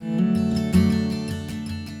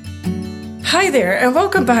Hi there, and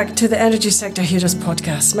welcome back to the Energy Sector Heroes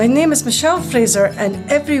podcast. My name is Michelle Fraser,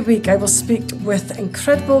 and every week I will speak with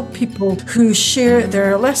incredible people who share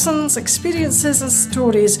their lessons, experiences, and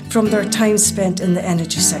stories from their time spent in the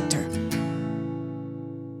energy sector.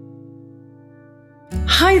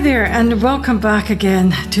 Hi there, and welcome back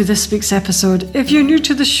again to this week's episode. If you're new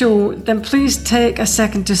to the show, then please take a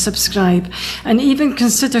second to subscribe and even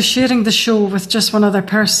consider sharing the show with just one other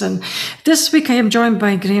person. This week I am joined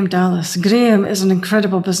by Graham Dallas. Graham is an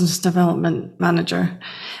incredible business development manager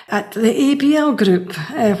at the ABL Group,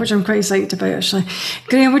 which I'm quite excited about actually.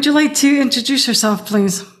 Graham, would you like to introduce yourself,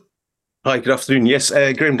 please? Hi, good afternoon. Yes,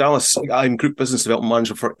 Graham Dallas. I'm Group Business Development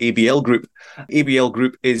Manager for ABL Group. ABL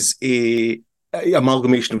Group is a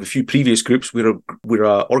amalgamation of a few previous groups. We're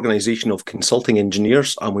an organisation of consulting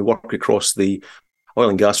engineers, and we work across the oil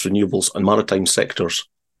and gas, renewables and maritime sectors.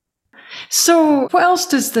 So what else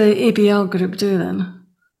does the ABL Group do then?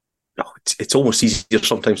 Oh, it's almost easier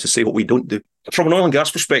sometimes to say what we don't do. From an oil and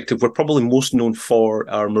gas perspective, we're probably most known for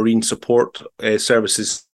our marine support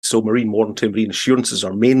services. So marine warranty and marine assurance is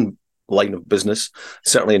our main line of business,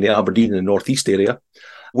 certainly in the Aberdeen and the North East area.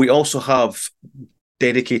 We also have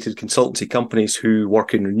dedicated consultancy companies who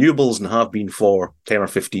work in renewables and have been for 10 or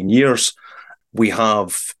 15 years. We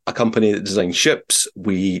have a company that designs ships.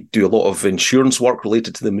 We do a lot of insurance work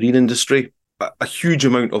related to the marine industry. A huge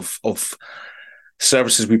amount of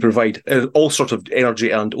services we provide, all sorts of energy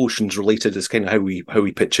and oceans related is kind of how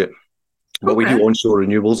we pitch it. But we do onshore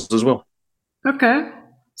renewables as well. Okay.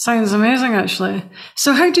 Sounds amazing, actually.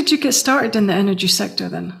 So how did you get started in the energy sector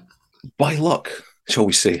then? By luck, shall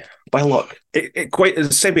we say. By luck. It's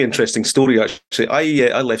a semi-interesting story, actually.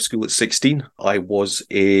 I left school at 16. I was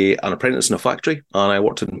an apprentice in a factory, and I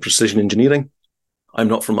worked in precision engineering. I'm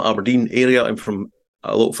not from the Aberdeen area. I'm from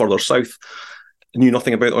a little further south. I knew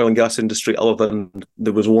nothing about the oil and gas industry other than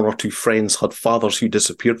there was one or two friends had fathers who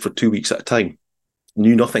disappeared for 2 weeks at a time.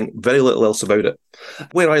 Knew nothing, very little else about it.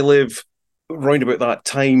 Where I live, round about that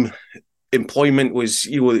time, employment was,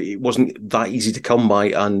 it wasn't that easy to come by,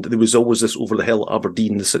 and there was always this over the hill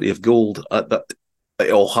Aberdeen, the city of gold. That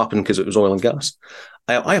it all happened because it was oil and gas.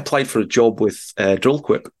 I applied for a job with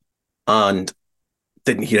Drillquip and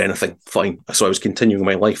didn't hear anything. Fine, so I was continuing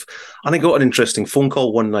my life, and I got an interesting phone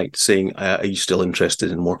call one night saying, "Are you still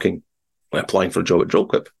interested in working, applying for a job at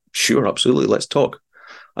Drillquip?" Sure, absolutely, let's talk.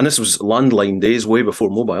 And this was landline days, way before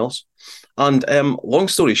mobiles. And long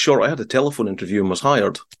story short, I had a telephone interview and was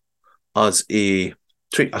hired as I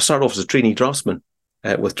started off as a trainee draftsman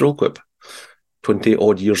with Drillquip 20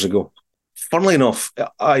 odd years ago. Funnily enough,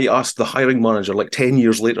 I asked the hiring manager like 10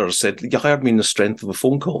 years later, I said, "You hired me in the strength of a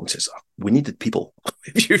phone call." And he says, "We needed people.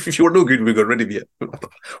 if you were no good, we got rid of you."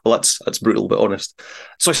 Well, that's brutal, but honest.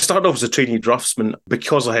 So I started off as a trainee draftsman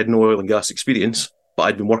because I had no oil and gas experience, but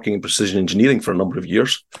I'd been working in precision engineering for a number of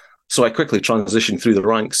years. So I quickly transitioned through the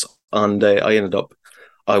ranks, and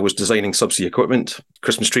I was designing subsea equipment,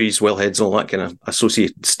 Christmas trees, wellheads, all that kind of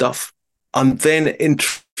associated stuff. And then,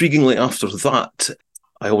 intriguingly after that,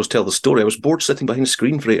 I always tell the story, I was bored sitting behind a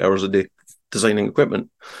screen for 8 hours a day designing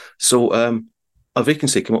equipment. So a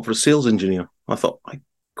vacancy came up for a sales engineer. I thought, I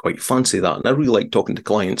quite fancy that. And I really like talking to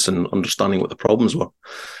clients and understanding what the problems were.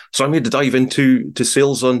 So I made the dive into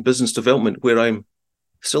sales and business development, where I'm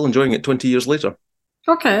still enjoying it 20 years later.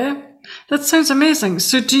 Okay, that sounds amazing.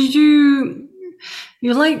 So do you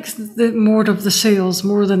like the more of the sales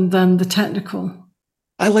more than the technical?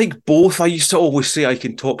 I like both. I used to always say I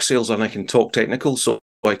can talk sales and I can talk technical, so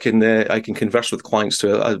I can converse with clients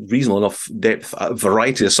to a reasonable enough depth, a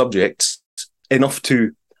variety of subjects, enough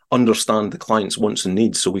to understand the client's wants and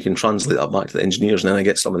needs, so we can translate that back to the engineers, and then I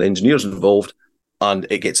get some of the engineers involved, and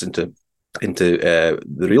it gets into the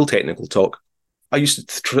real technical talk. I used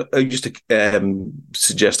to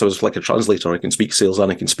suggest I was like a translator. I can speak sales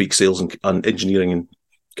and I can speak sales and engineering and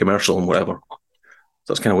commercial and whatever. So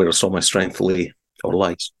that's kind of where I saw my strength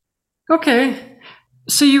lies. Okay.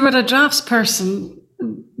 So you were a drafts person.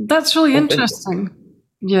 That's really interesting.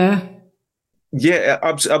 Yeah. Yeah,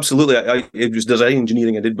 absolutely. It was design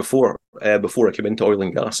engineering I did before I came into oil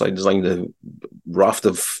and gas. I designed a raft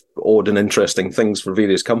of odd and interesting things for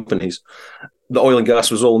various companies. The oil and gas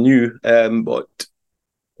was all new, but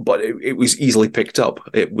it was easily picked up.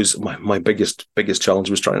 It was my biggest challenge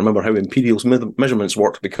was trying to remember how Imperial's measurements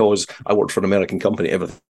worked, because I worked for an American company.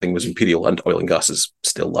 Everything was Imperial, and oil and gas is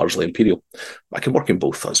still largely Imperial. I can work in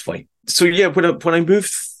both, that's fine. So yeah, when I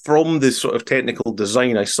moved from the sort of technical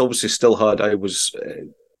design, I was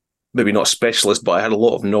maybe not a specialist, but I had a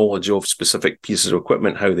lot of knowledge of specific pieces of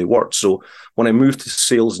equipment, how they worked. So when I moved to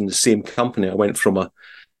sales in the same company, I went from a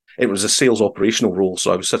It was a sales operational role,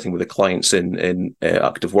 so I was sitting with the clients in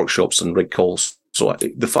active workshops and rig calls. So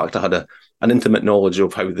the fact I had an intimate knowledge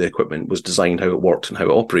of how the equipment was designed, how it worked, and how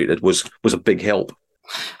it operated was a big help.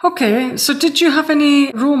 Okay, so did you have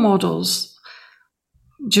any role models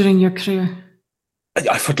during your career?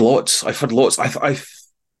 I've had lots.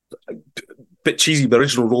 Bit cheesy, but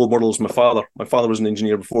original role model was my father. My father was an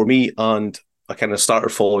engineer before me, and I kind of started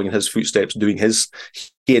following in his footsteps, doing his.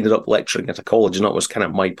 He ended up lecturing at a college, and that was kind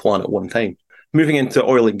of my plan at one time. Moving into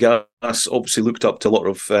oil and gas, obviously looked up to a lot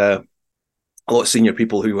of senior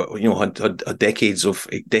people who had decades of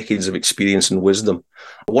experience and wisdom.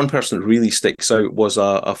 One person that really sticks out was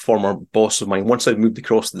a former boss of mine. Once I moved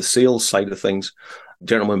across to the sales side of things, a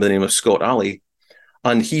gentleman by the name of Scott Alley,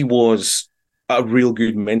 and he was a real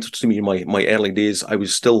good mentor to me in my early days. I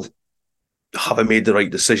was still, have I made the right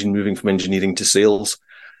decision moving from engineering to sales?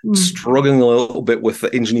 Struggling a little bit with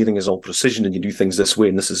the engineering is all precision and you do things this way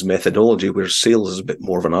and this is methodology, whereas sales is a bit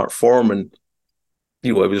more of an art form. And,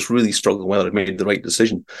 I was really struggling whether I'd made the right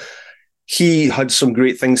decision. He had some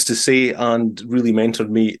great things to say and really mentored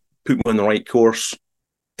me, put me on the right course,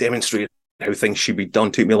 demonstrated how things should be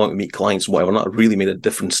done, took me along to meet clients and whatever. And that really made a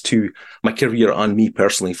difference to my career and me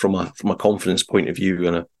personally from a confidence point of view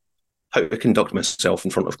and how to conduct myself in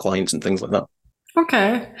front of clients and things like that.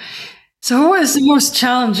 Okay. So what is the most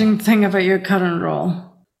challenging thing about your current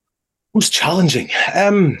role? Most challenging?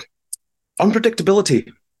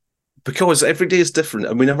 Unpredictability. Because every day is different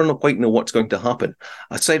and we never quite know what's going to happen.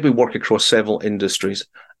 I said we work across several industries.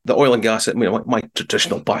 The oil and gas, my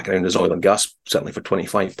traditional background is oil and gas, certainly for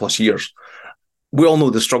 25 plus years. We all know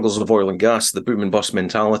the struggles of oil and gas, the boom and bust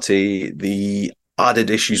mentality, the added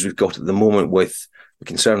issues we've got at the moment with the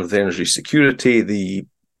concern with energy security, the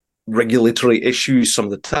regulatory issues, some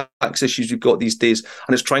of the tax issues we've got these days.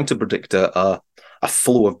 And it's trying to predict a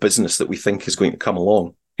flow of business that we think is going to come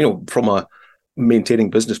along. From a maintaining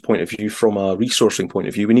business point of view, from a resourcing point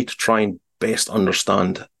of view, we need to try and best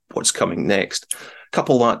understand what's coming next.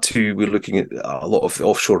 Couple that to, we're looking at a lot of the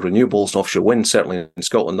offshore renewables and offshore wind, certainly in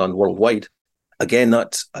Scotland and worldwide. Again,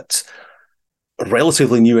 that's a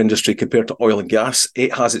relatively new industry compared to oil and gas.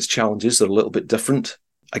 It has its challenges. They're a little bit different.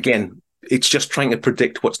 Again, it's just trying to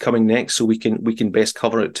predict what's coming next so we can best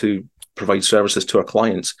cover it to provide services to our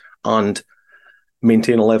clients and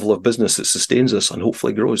maintain a level of business that sustains us and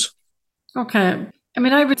hopefully grows. Okay.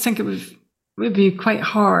 I would think it would be quite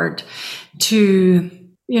hard to,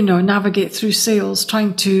 navigate through sales,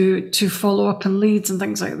 trying to follow up on leads and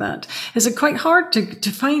things like that. Is it quite hard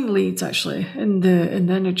to find leads actually in the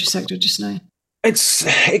energy sector just now?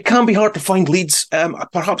 It can be hard to find leads.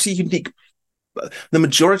 Perhaps a unique. The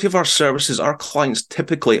majority of our services, our clients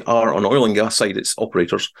typically are on oil and gas side, it's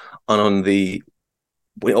operators, and on the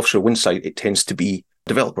offshore wind side, it tends to be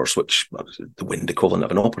developers, which the wind equivalent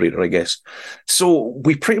of an operator, I guess. So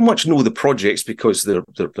we pretty much know the projects because they're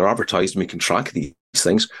advertised and we can track these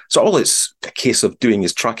things. So all it's a case of doing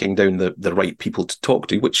is tracking down the right people to talk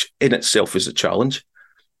to, which in itself is a challenge.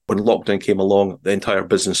 When lockdown came along, the entire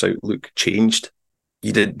business outlook changed.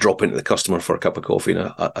 You didn't drop into the customer for a cup of coffee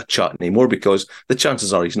and a chat anymore because the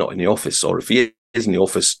chances are he's not in the office, or if he is in the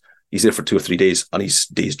office, he's there for 2 or 3 days and his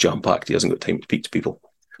day's jam-packed. He hasn't got time to speak to people.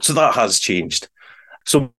 So that has changed.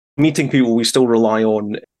 So meeting people, we still rely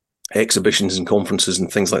on exhibitions and conferences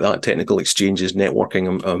and things like that, technical exchanges,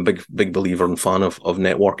 networking. I'm a big believer and fan of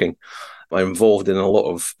networking. I'm involved in a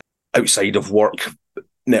lot of outside of work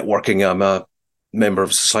networking. I'm a member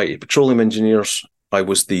of Society of Petroleum Engineers. I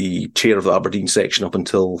was the chair of the Aberdeen section up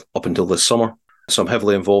until this summer. So I'm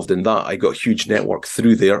heavily involved in that. I got a huge network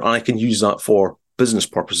through there, and I can use that for business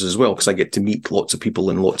purposes as well because I get to meet lots of people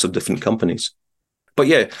in lots of different companies. But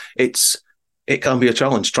yeah, it can be a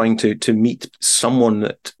challenge trying to meet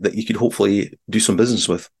someone that you could hopefully do some business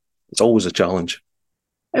with. It's always a challenge.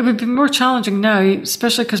 It would be more challenging now,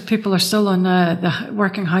 especially because people are still on the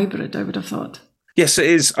working hybrid, I would have thought. Yes, it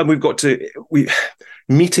is. And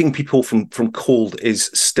meeting people from cold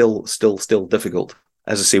is still difficult.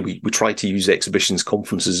 As I say, we try to use exhibitions,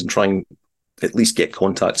 conferences, and try and at least get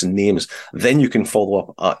contacts and names. Then you can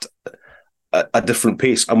follow up at a different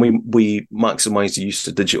pace. And we maximise the use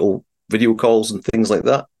of digital video calls and things like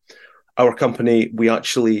that. Our company, we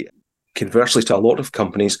actually, conversely to a lot of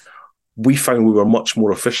companies, we found we were much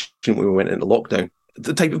more efficient when we went into lockdown.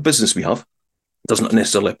 The type of business we have isn't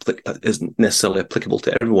necessarily applicable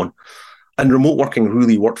to everyone. And remote working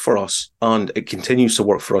really worked for us, and it continues to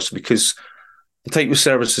work for us because the type of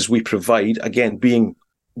services we provide, again, being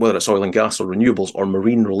whether it's oil and gas or renewables or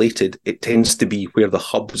marine related, it tends to be where the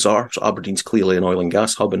hubs are. So Aberdeen's clearly an oil and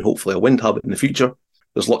gas hub and hopefully a wind hub in the future.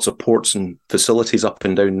 There's lots of ports and facilities up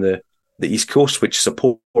and down the the East Coast, which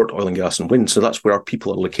support oil and gas and wind. So that's where our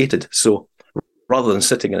people are located. So rather than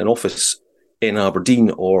sitting in an office in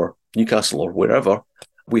Aberdeen or Newcastle or wherever,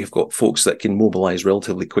 we've got folks that can mobilise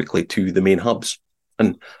relatively quickly to the main hubs.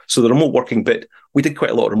 And so the remote working bit, we did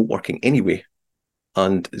quite a lot of remote working anyway.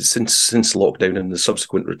 And since lockdown and the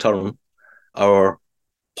subsequent return, our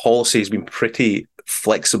policy has been pretty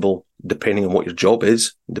flexible depending on what your job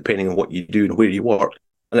is, depending on what you do and where you work.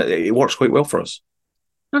 And it works quite well for us.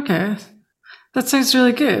 Okay. That sounds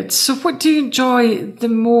really good. So what do you enjoy the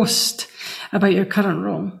most about your current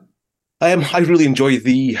role? I really enjoy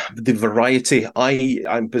the variety.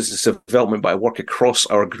 I'm business development, but I work across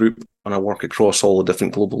our group and I work across all the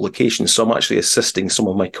different global locations. So I'm actually assisting some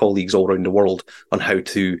of my colleagues all around the world on how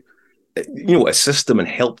to, assist them and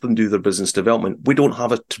help them do their business development. We don't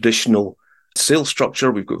have a traditional sales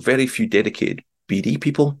structure. We've got very few dedicated BD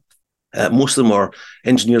people. Most of them are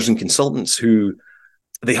engineers and consultants who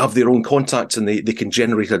they have their own contacts and they can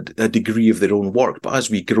generate a degree of their own work. But as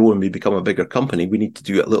we grow and we become a bigger company, we need to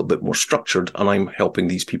do it a little bit more structured. And I'm helping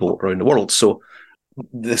these people around the world. So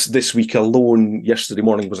this week alone, yesterday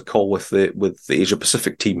morning was a call with the Asia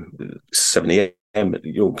Pacific team, 7 a.m.,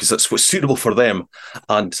 because that's what's suitable for them.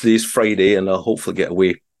 And today's Friday, and I'll hopefully get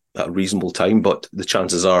away at a reasonable time. But the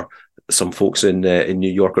chances are some folks in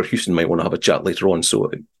New York or Houston might want to have a chat later on.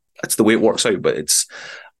 So that's the way it works out. But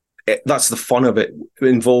that's the fun of it,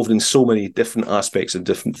 involved in so many different aspects of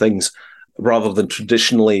different things, rather than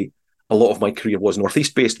traditionally. A lot of my career was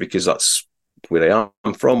Northeast based because that's where I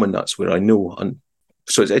am from and that's where I know. And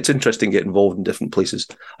so it's interesting to get involved in different places,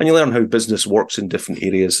 and you learn how business works in different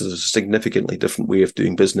areas. There's a significantly different way of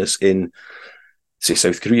doing business in, say,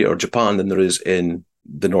 South Korea or Japan than there is in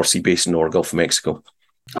the North Sea Basin or Gulf of Mexico.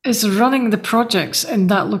 Is running the projects in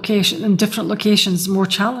that location, in different locations, more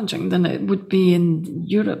challenging than it would be in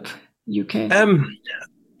Europe, UK?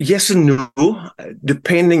 Yes and no,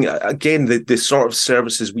 depending, again, the sort of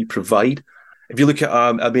services we provide. If you look at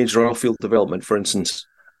a major oil field development, for instance,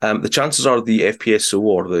 the chances are the FPSO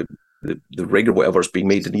or the rig or whatever is being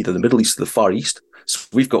made in either the Middle East or the Far East. So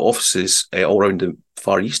we've got offices all around the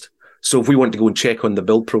Far East. So if we want to go and check on the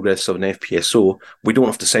build progress of an FPSO, we don't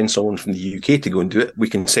have to send someone from the UK to go and do it. We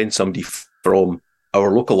can send somebody from our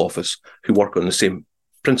local office who work on the same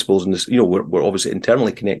principles. And we're obviously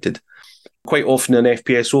internally connected. Quite often an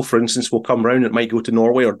FPSO, for instance, will come round. It might go to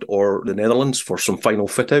Norway or the Netherlands for some final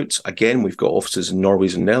fit outs. Again, we've got offices in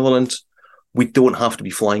Norway and Netherlands. We don't have to be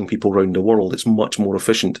flying people around the world. It's much more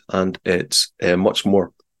efficient and it's much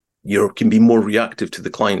more, can be more reactive to the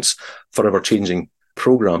client's forever changing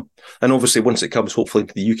program. And obviously, once it comes hopefully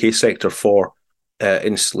to the UK sector for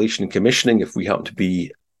installation and commissioning, if we happen to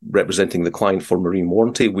be representing the client for marine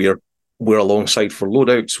warranty, we're alongside for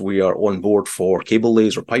loadouts. We are on board for cable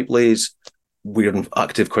lays or pipe lays. We're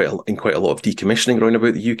active in quite a lot of decommissioning around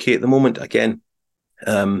about the UK at the moment. Again,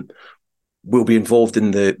 we'll be involved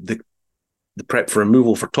in the prep for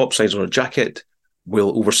removal for topsides on a jacket.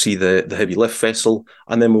 We'll oversee the heavy lift vessel,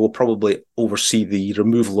 and then we will probably oversee the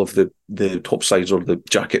removal of the topsides or the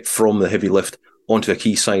jacket from the heavy lift onto a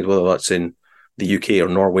quayside, whether that's in the UK or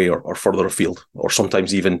Norway or further afield, or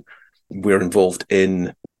sometimes even we're involved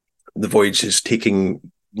in the voyages taking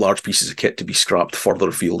large pieces of kit to be scrapped further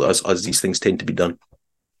afield, as these things tend to be done.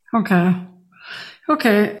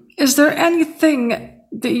 Okay. Is there anything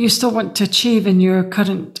that you still want to achieve in your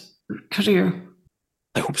current career?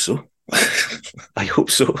 I hope so. I hope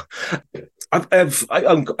so.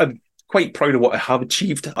 I'm quite proud of what I have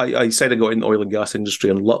achieved. I said I got in the oil and gas industry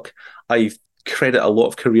on luck. I credit a lot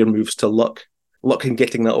of career moves to luck in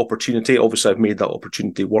getting that opportunity. Obviously, I've made that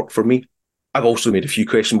opportunity work for me. I've also made a few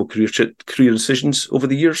questionable career decisions over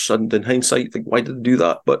the years, and in hindsight, think, why did I do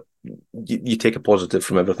that? But you take a positive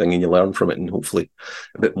from everything and you learn from it, and hopefully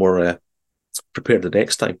a bit more prepared the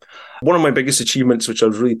next time. One of my biggest achievements, which I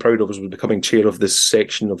was really proud of, was becoming chair of this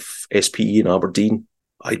section of SPE in Aberdeen.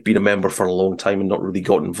 I'd been a member for a long time and not really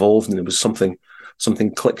got involved, and it was something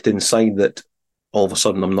clicked inside that all of a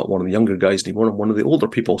sudden I'm not one of the younger guys anymore, I'm one of the older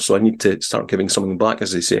people, so I need to start giving something back,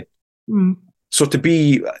 as they say. So to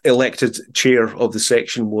be elected chair of the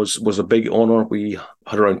section was a big honour. We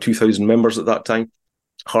had around 2,000 members at that time.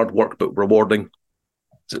 Hard work, but rewarding.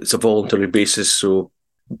 It's a voluntary basis, so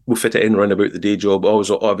we fit it in around about the day job. I was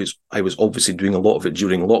obviously doing a lot of it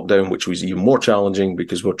during lockdown, which was even more challenging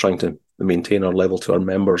because we're trying to maintain our level to our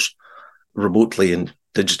members remotely and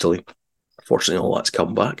digitally. Fortunately, all that's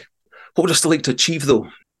come back. What would I still like to achieve, though?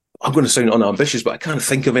 I'm going to sound unambitious, but I can't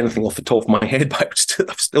think of anything off the top of my head. But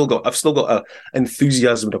I've still got an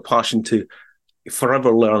enthusiasm and a passion to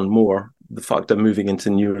forever learn more. The fact I'm moving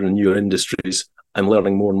into newer and newer industries, I'm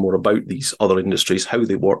learning more and more about these other industries, how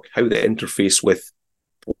they work, how they interface with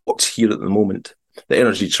what's here at the moment. The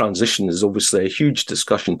energy transition is obviously a huge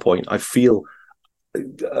discussion point. I feel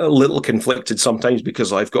a little conflicted sometimes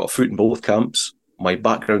because I've got a foot in both camps. My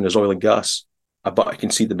background is oil and gas, but I can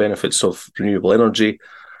see the benefits of renewable energy.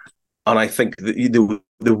 And I think that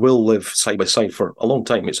they will live side by side for a long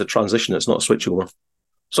time. It's a transition. It's not a switchover.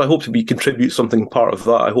 So I hope to contribute something part of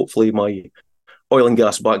that. Hopefully my oil and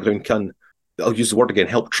gas background can, I'll use the word again,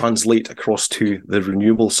 help translate across to the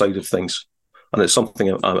renewable side of things. And it's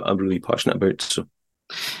something I'm really passionate about. So,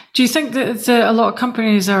 do you think that a lot of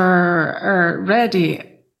companies are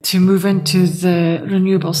ready to move into the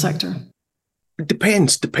renewable sector? It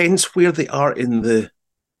depends where they are in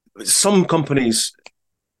some companies.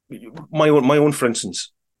 My own, for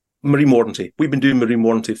instance, marine warranty. We've been doing marine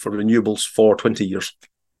warranty for renewables for 20 years.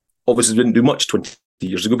 Obviously, we didn't do much 20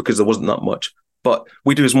 years ago because there wasn't that much. But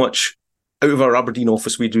we do as much, out of our Aberdeen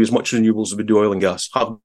office, we do as much renewables as we do oil and gas,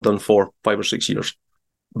 have done for 5 or 6 years.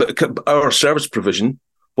 But our service provision,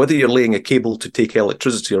 whether you're laying a cable to take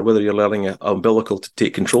electricity or whether you're laying an umbilical to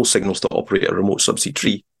take control signals to operate a remote subsea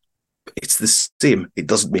tree, it's the same. It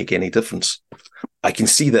doesn't make any difference. I can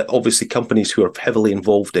see that obviously companies who are heavily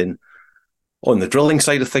involved on the drilling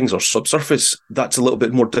side of things or subsurface, that's a little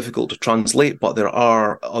bit more difficult to translate, but there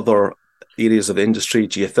are other areas of industry,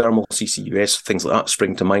 geothermal, CCUS, things like that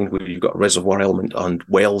spring to mind where you've got a reservoir element and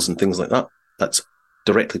wells and things like that. That's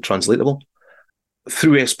directly translatable.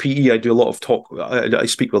 Through SPE, I do a lot of talk. I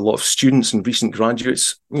speak with a lot of students and recent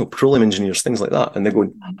graduates, petroleum engineers, things like that. And they're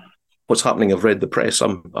going, what's happening? I've read the press.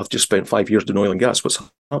 I've just spent 5 years doing oil and gas. What's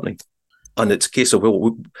happening? And it's a case of,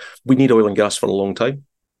 well, we need oil and gas for a long time,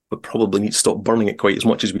 but probably need to stop burning it quite as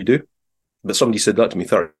much as we do. But somebody said that to me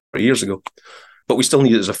 30 years ago. But we still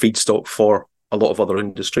need it as a feedstock for a lot of other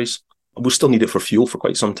industries. We'll still need it for fuel for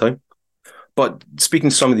quite some time. But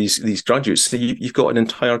speaking to some of these graduates, you've got an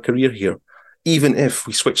entire career here. Even if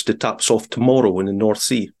we switch to taps off tomorrow in the North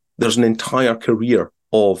Sea, there's an entire career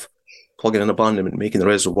of plugging and abandonment, making the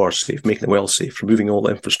reservoirs safe, making the wells safe, removing all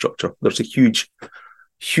the infrastructure. There's a huge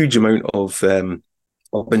amount of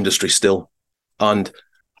industry still, and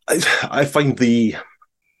I find the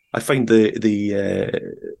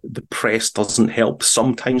press doesn't help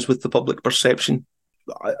sometimes with the public perception.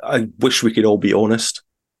 I wish we could all be honest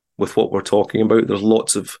with what we're talking about. There's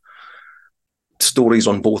lots of stories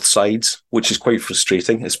on both sides, which is quite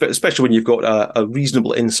frustrating, especially when you've got a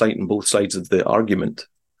reasonable insight on both sides of the argument.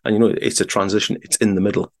 And it's a transition; it's in the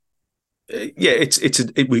middle.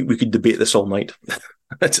 We could debate this all night.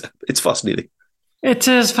 It's fascinating. It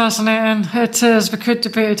is fascinating. It is. We could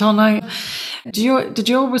debate it all night. Did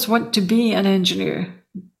you always want to be an engineer?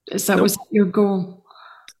 Was your goal?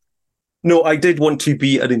 No, I did want to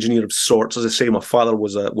be an engineer of sorts. As I say, my father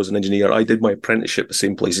was an engineer. I did my apprenticeship the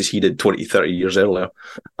same place as he did 20, 30 years earlier.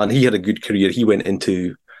 And he had a good career. He went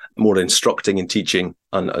into more instructing and teaching.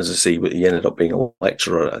 And as I say, he ended up being a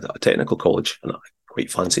lecturer at a technical college. And I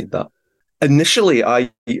quite fancied that. Initially,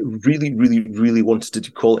 I really, really, really wanted to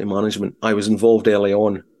do quality management. I was involved early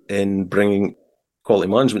on in bringing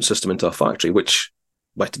quality management system into a factory, which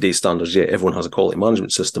by today's standards, everyone has a quality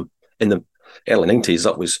management system. In the early 90s,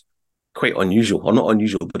 that was quite unusual, or not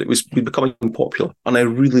unusual, but it was becoming popular. And I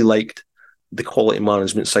really liked the quality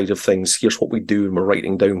management side of things. Here's what we do, and we're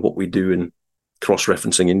writing down what we do and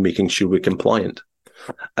cross-referencing and making sure we're compliant.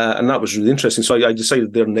 And that was really interesting. So I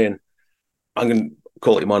decided there and then, I'm going to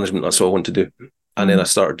quality management, that's what I want to do. And then I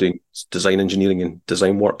started doing design engineering and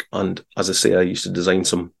design work. And as I say, I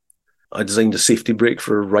designed a safety brake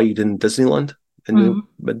for a ride in Disneyland in the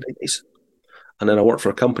mid-90s. And then I worked for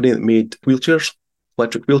a company that made wheelchairs,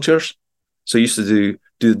 electric wheelchairs. So I used to do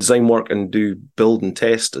the design work and do build and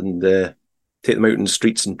test and take them out in the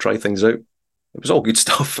streets and try things out. It was all good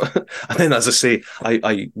stuff. And then, as I say,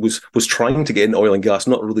 I was trying to get into oil and gas,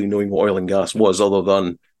 not really knowing what oil and gas was, other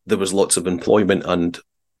than there was lots of employment and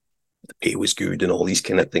the pay was good and all these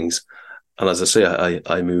kind of things. And as I say,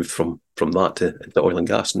 I moved from that to oil and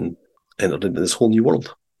gas and entered into this whole new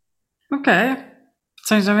world. Okay.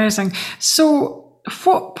 Sounds amazing. So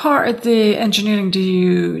what part of the engineering do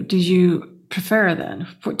you prefer then?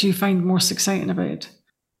 What do you find most exciting about?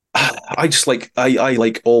 I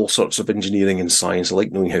like all sorts of engineering and science. I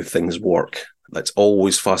like knowing how things work. That's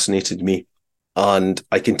always fascinated me. And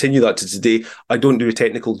I continue that to today. I don't do a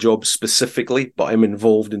technical job specifically, but I'm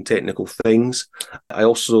involved in technical things.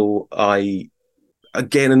 Again,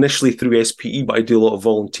 initially through SPE, but I do a lot of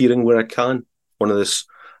volunteering where I can.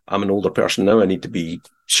 I'm an older person now. I need to be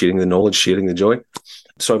sharing the knowledge, sharing the joy.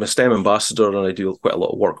 So I'm a STEM ambassador, and I do quite a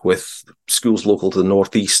lot of work with schools local to the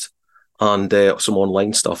Northeast and some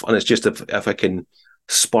online stuff. And it's just if I can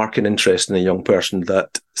spark an interest in a young person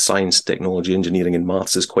that science, technology, engineering, and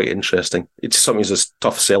maths is quite interesting. It's sometimes a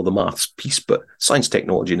tough sell, the maths piece, but science,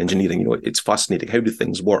 technology, and engineering, it's fascinating. How do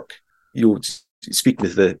things work? Speaking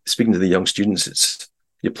to the young students, it's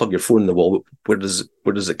you plug your phone in the wall. Where does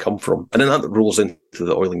it come from? And then that rolls into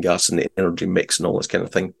the oil and gas and the energy mix and all this kind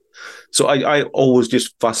of thing. So I always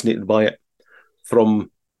just fascinated by it,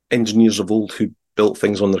 from engineers of old who built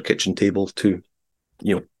things on their kitchen table to,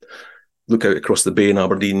 look out across the bay in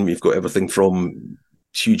Aberdeen. We've got everything from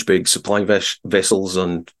huge big supply vessels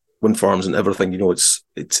and wind farms and everything.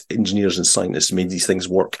 It's engineers and scientists made these things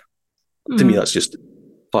work. To me, that's just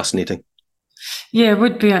fascinating. Yeah, it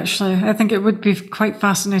would be, actually. I think it would be quite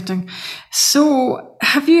fascinating. So,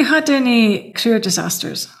 have you had any career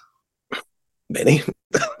disasters? Many.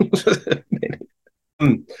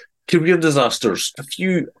 Many. Career disasters. A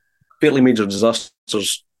few fairly major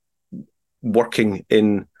disasters working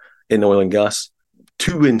in oil and gas.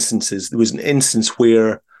 Two instances. There was an instance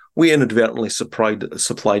where we inadvertently supplied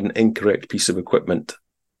an incorrect piece of equipment.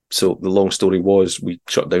 So the long story was we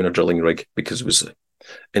shut down a drilling rig because it was an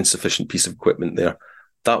insufficient piece of equipment there.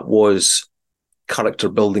 That was character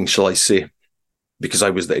building, shall I say, because I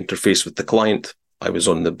was the interface with the client. I was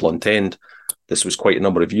on the blunt end. This was quite a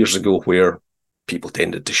number of years ago, where people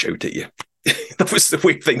tended to shout at you. That was the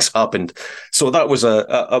way things happened. So that was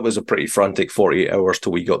a pretty frantic 48 hours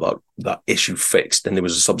till we got that issue fixed, and there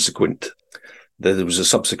was a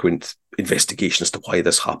subsequent investigation as to why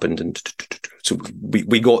this happened, and so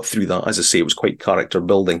we got through that. As I say, it was quite character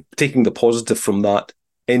building. Taking the positive from that,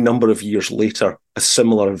 a number of years later, a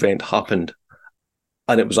similar event happened,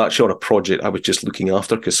 and it was actually on a project I was just looking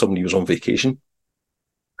after because somebody was on vacation,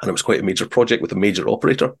 and it was quite a major project with a major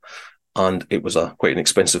operator. And it was quite an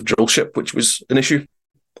expensive drill ship, which was an issue.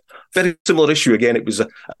 Very similar issue again. It was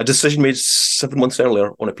a decision made 7 months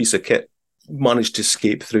earlier on a piece of kit, managed to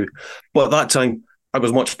escape through. But at that time, I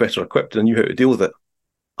was much better equipped and I knew how to deal with it.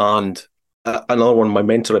 And another one, my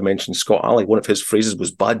mentor I mentioned, Scott Alley, one of his phrases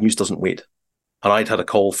was "bad news doesn't wait." And I'd had a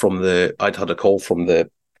call from the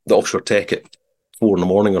offshore tech at 4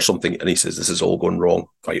 a.m. or something, and he says, "This is all going wrong."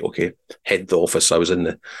 Right, okay. Head the office. I was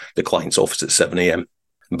in the client's office at 7 a.m.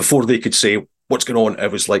 And before they could say, "What's going on?" I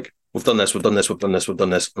was like, "We've done this, we've done this, we've done this, we've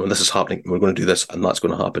done this, and this is happening, and we're going to do this, and that's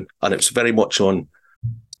going to happen." And it was very much on,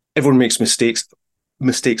 everyone makes mistakes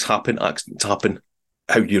happen, accidents happen.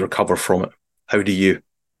 How do you recover from it? How do you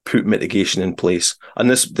put mitigation in place? And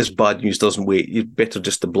this bad news doesn't wait. You're better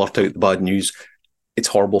just to blurt out the bad news. It's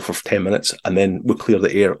horrible for 10 minutes, and then we'll clear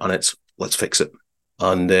the air, and let's fix it.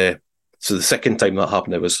 And so the second time that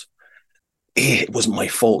happened, it wasn't my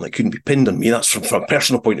fault and it couldn't be pinned on me. That's from a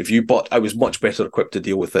personal point of view, but I was much better equipped to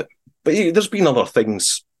deal with it. But there's been other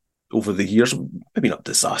things over the years, maybe not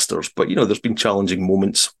disasters, but there's been challenging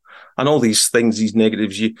moments. And all these things, these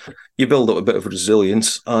negatives, you build up a bit of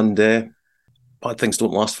resilience, and bad things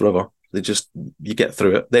don't last forever. You get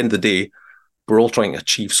through it. At the end of the day, we're all trying to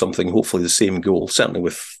achieve something, hopefully the same goal. Certainly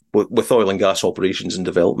with oil and gas operations and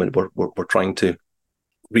development, we're trying to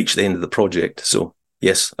reach the end of the project. So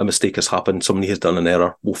yes, a mistake has happened. Somebody has done an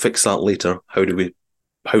error. We'll fix that later. How do we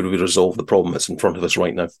resolve the problem that's in front of us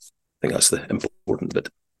right now? I think that's the important bit.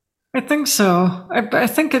 I think so. I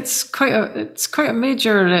think it's quite a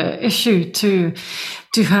major issue to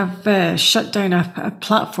have shut down a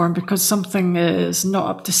platform because something is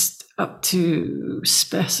not up to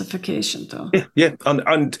specification, though. Yeah,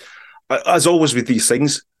 and as always with these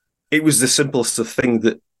things, it was the simplest of thing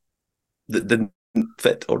that didn't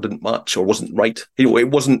fit or didn't match or wasn't right. It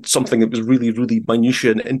wasn't something that was really, really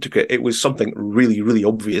minutiae and intricate. It was something really, really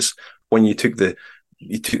obvious when you took the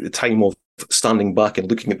time of standing back and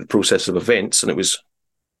looking at the process of events. And it was,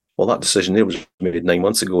 well, that decision there was made 9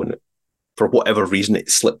 months ago, and for whatever reason it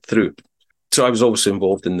slipped through. So I was also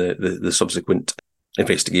involved in the subsequent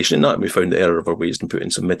investigation in that, and we found the error of our ways and put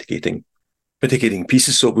in some mitigating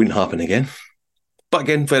pieces so it wouldn't happen again. But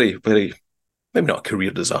again, very, very, maybe not a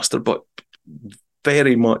career disaster, but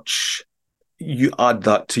very much you add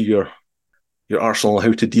that to your arsenal on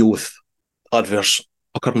how to deal with adverse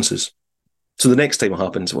occurrences. So the next time it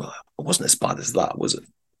happens, well, it wasn't as bad as that, was it?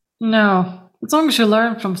 No, as long as you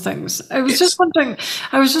learn from things. I was just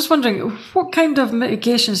wondering, what kind of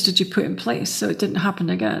mitigations did you put in place so it didn't happen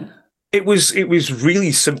again? It was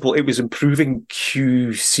really simple. It was improving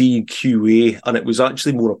QC, QA, and it was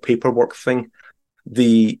actually more a paperwork thing.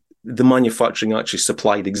 The manufacturing actually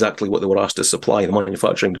supplied exactly what they were asked to supply, the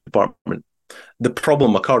manufacturing department. The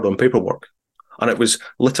problem occurred on paperwork, and it was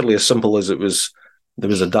literally as simple as there was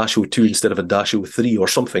a -02 instead of a -03 or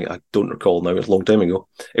something. I don't recall now, it was a long time ago.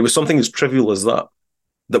 It was something as trivial as that.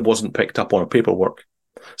 that wasn't picked up on a paperwork.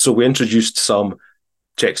 So we introduced some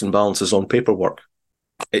checks and balances on paperwork.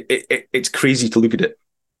 It's crazy to look at it,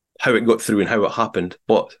 how it got through and how it happened.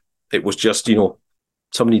 But it was just,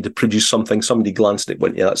 somebody to produce something, somebody glanced at it,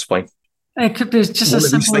 went, yeah, that's fine. It could be just as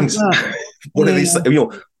simple as that. One of these,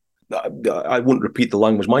 I won't repeat the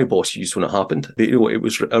language my boss used when it happened. It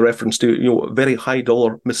was a reference to, a very high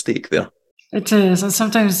dollar mistake there. It is, and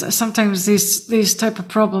sometimes these type of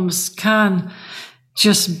problems can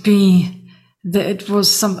just be that it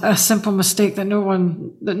was a simple mistake that no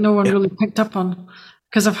one really picked up on.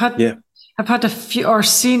 Because I've had a few, or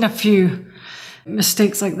seen a few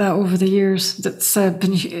mistakes like that over the years. That's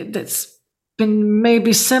been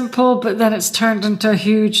maybe simple, but then it's turned into a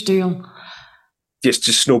huge deal. Yes,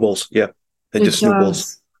 just snowballs. Yeah,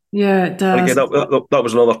 snowballs. Yeah, it does. And again, that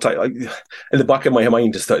was another time. In the back of my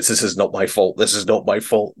mind, I thought, this is not my fault. This is not my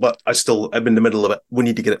fault. But I'm in the middle of it. We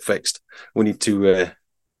need to get it fixed. We need to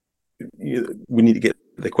get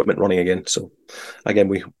the equipment running again. So, again,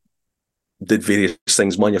 we did various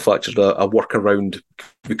things, manufactured a workaround.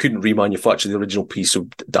 We couldn't remanufacture the original piece of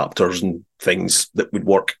adapters and things that would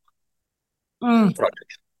work. I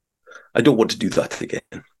don't want to do that again.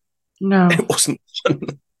 No. It wasn't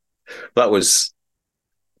fun. That was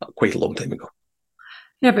quite a long time ago.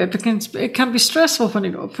 Yeah, but it can be stressful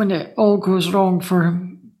when it all goes wrong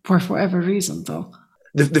for whatever reason, though.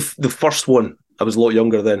 The first one, I was a lot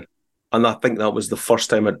younger then, and I think that was the first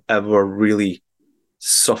time I'd ever really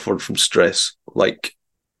suffered from stress, like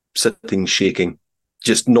sitting, shaking,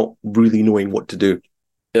 just not really knowing what to do.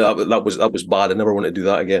 Yeah, that was bad. I never want to do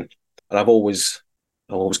that again. And I've always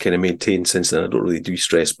kind of maintained since then I don't really do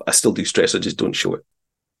stress, but I still do stress. I just don't show it,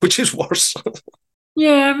 which is worse.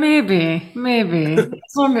 Yeah, maybe.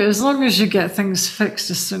 as long as you get things fixed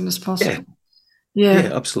as soon as possible. Yeah,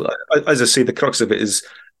 absolutely. As I say, the crux of it is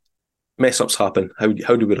mess ups happen. How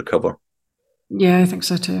do we recover? Yeah, I think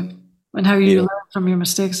so too. And how you learn from your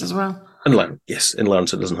mistakes as well. And learn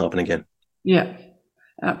so it doesn't happen again. Yeah.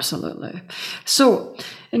 Absolutely. So,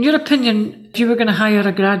 in your opinion, if you were going to hire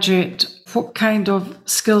a graduate, what kind of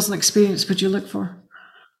skills and experience would you look for?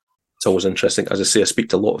 It's always interesting. As I say, I speak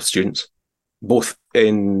to a lot of students, both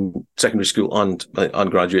in secondary school and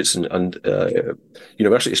graduates and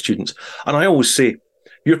university students. And I always say,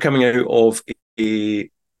 you're coming out of a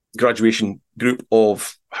graduation group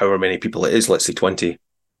of however many people it is, let's say 20.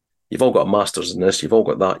 You've all got a master's in this, you've all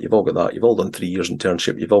got that, you've all got that, you've all done 3 years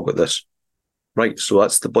internship, you've all got this. Right, so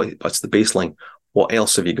that's the baseline. What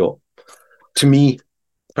else have you got? To me,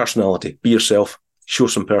 personality. Be yourself. Show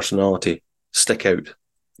some personality. Stick out.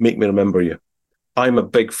 Make me remember you. I'm a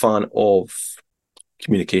big fan of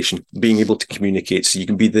communication. Being able to communicate, so you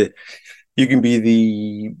can be the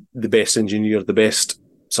best engineer, the best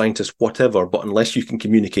scientist, whatever. But unless you can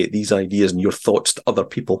communicate these ideas and your thoughts to other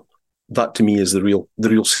people, that to me is the real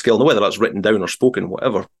skill. Now, whether that's written down or spoken,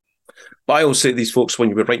 whatever. But I always say to these folks, when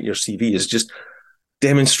you were writing your CV, is just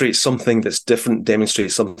demonstrate something that's different,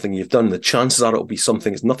 demonstrate something you've done. The chances are it'll be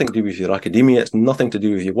something, it's nothing to do with your academia, it's nothing to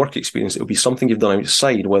do with your work experience. It'll be something you've done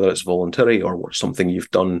outside, whether it's voluntary or something you've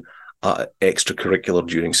done extracurricular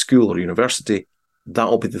during school or university.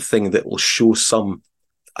 That'll be the thing that will show some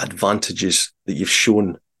advantages that you've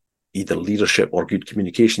shown, either leadership or good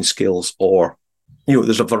communication skills, or,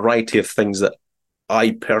 there's a variety of things that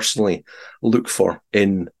I personally look for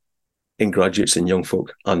in graduates and young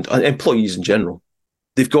folk and employees in general.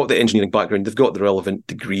 They've got the engineering background, they've got the relevant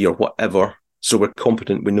degree or whatever, so we're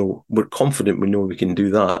confident we know we can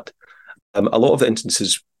do that. A lot of the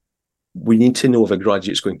instances, we need to know if a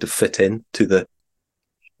graduate's going to fit in to the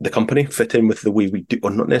company, fit in with the way we do,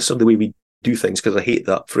 or not necessarily the way we do things, because I hate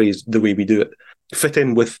that phrase, the way we do it. Fit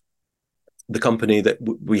in with the company that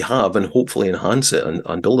we have and hopefully enhance it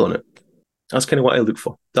and build on it. That's kind of what I look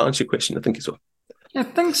for. That answer your question? I think so. I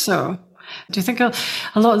think so. Do you think a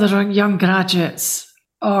lot of the young graduates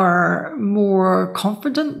are more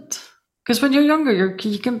confident? Because when you're younger,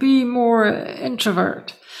 you can be more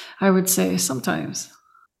introvert, I would say, sometimes.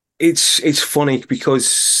 It's funny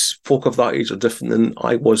because folk of that age are different than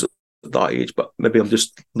I was at that age, but maybe I'm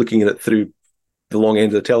just looking at it through the long end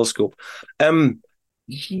of the telescope.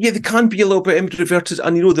 They can be a little bit introverted,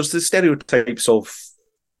 and there's the stereotypes of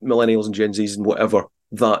millennials and Gen Zs and whatever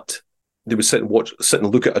that they would sit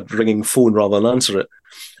and look at a ringing phone rather than answer it.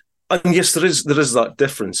 And yes, there is that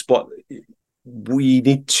difference, but we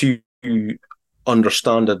need to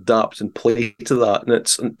understand, adapt, and play to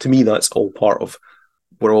that. And to me, that's all part of.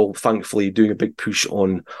 We're all thankfully doing a big push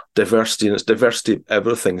on diversity, and it's diversity of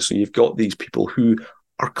everything. So you've got these people who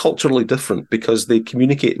are culturally different because they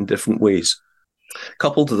communicate in different ways.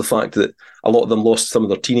 Coupled to the fact that a lot of them lost some of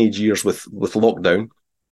their teenage years with lockdown,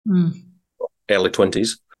 early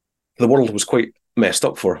 20s, the world was quite messed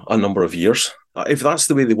up for a number of years. If that's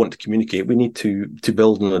the way they want to communicate, we need to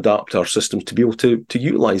build and adapt our systems to be able to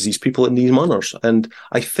utilize these people in these manners. And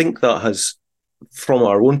I think that has, from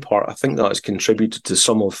our own part, I think that has contributed to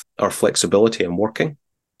some of our flexibility in working.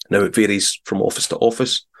 Now, it varies from office to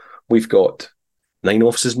office. We've got 9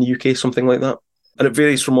 offices in the UK, something like that. And it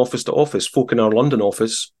varies from office to office. Folk in our London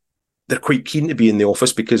office, they're quite keen to be in the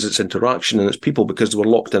office because it's interaction and it's people, because they were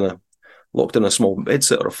locked in a small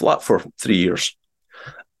bedsit or a flat for 3 years.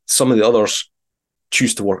 Some of the others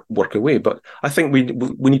choose to work away. But I think we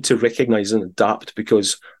need to recognise and adapt,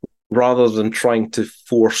 because rather than trying to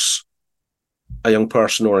force a young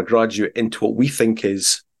person or a graduate into what we think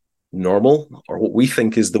is normal or what we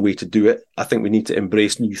think is the way to do it, I think we need to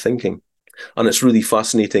embrace new thinking. And it's really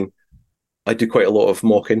fascinating. I do quite a lot of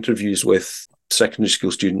mock interviews with secondary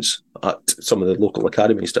school students at some of the local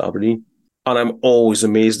academies to Aberdeen. And I'm always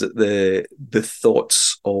amazed at the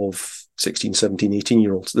thoughts of 16, 17,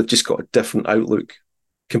 18-year-olds. They've just got a different outlook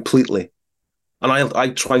completely. And I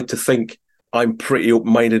try to think I'm pretty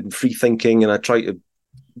open-minded and free-thinking, and I try to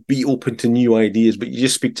be open to new ideas. But you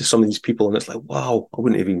just speak to some of these people and it's like, wow, I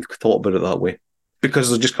wouldn't have even thought about it that way, because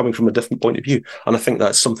they're just coming from a different point of view. And I think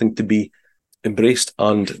that's something to be embraced,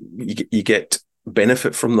 and you get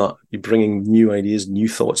benefit from that. You're bringing new ideas, new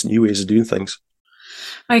thoughts, new ways of doing things.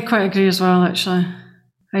 I quite agree as well, actually.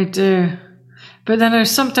 I do. But then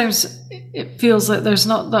sometimes it feels like there's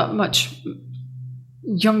not that much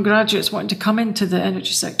young graduates wanting to come into the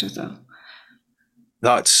energy sector, though.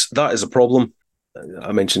 That is a problem.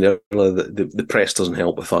 I mentioned earlier that the press doesn't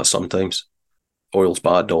help with that sometimes. Oil's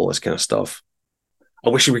bad, all this kind of stuff. I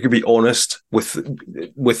wish we could be honest with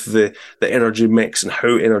the energy mix and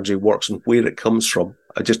how energy works and where it comes from.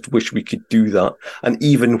 I just wish we could do that. And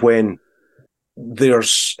even when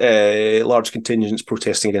there's large contingents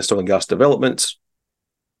protesting against oil and gas developments,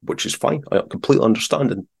 which is fine, I completely understand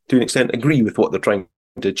and to an extent agree with what they're trying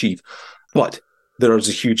to achieve. But there is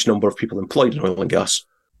a huge number of people employed in oil and gas.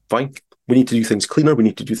 Fine. We need to do things cleaner. We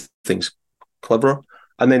need to do things cleverer.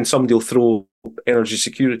 And then somebody will throw energy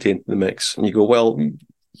security into the mix. And you go, well,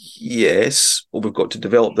 yes, well, we've got to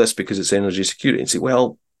develop this because it's energy security. And say,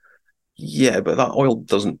 well, yeah, but that oil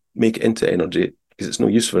doesn't make it into energy because it's no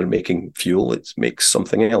use for making fuel. It makes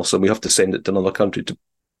something else, and we have to send it to another country to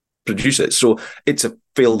produce it. So it's a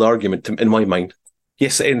failed argument in my mind.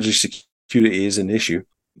 Yes, energy security is an issue,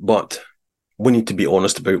 but we need to be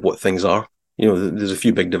honest about what things are. You know, there's a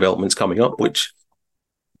few big developments coming up, which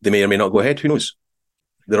they may or may not go ahead. Who knows?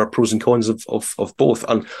 There are pros and cons of both.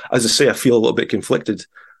 And as I say, I feel a little bit conflicted.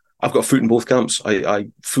 I've got a foot in both camps. I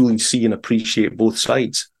fully see and appreciate both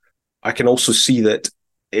sides. I can also see that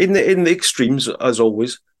in the extremes, as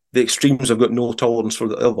always, the extremes have got no tolerance for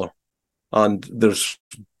the other. And there's,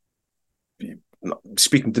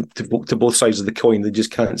 speaking to both sides of the coin, they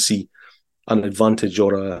just can't see an advantage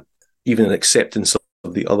or even an acceptance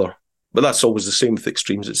of the other. But that's always the same with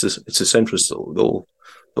extremes. It's the centrists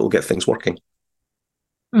that'll get things working.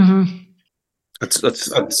 Mm-hmm.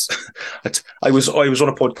 I was on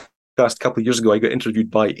a podcast a couple of years ago. I got interviewed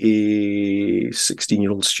by a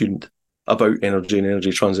 16-year-old student about energy and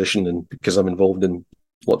energy transition, and because I'm involved in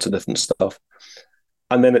lots of different stuff.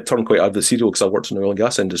 And then it turned quite adversarial because I worked in the oil and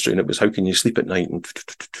gas industry, and it was, how can you sleep at night? And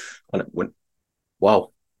it went,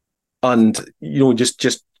 wow. And,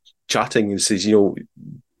 just chatting, and says,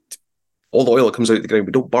 all the oil that comes out of the ground,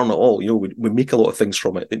 we don't burn it all. We make a lot of things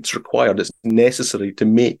from it. It's required. It's necessary to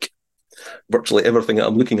make virtually everything that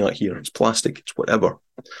I'm looking at here. It's plastic, it's whatever.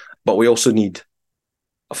 But we also need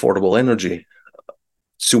affordable energy.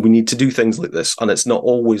 So we need to do things like this. And it's not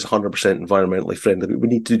always 100% environmentally friendly, but we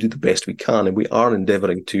need to do the best we can. And we are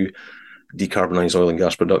endeavouring to decarbonise oil and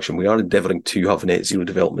gas production. We are endeavouring to have net zero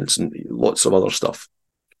developments and lots of other stuff.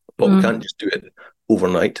 But we can't just do it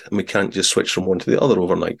overnight, and we can't just switch from one to the other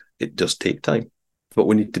overnight. It does take time. But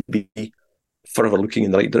we need to be forever looking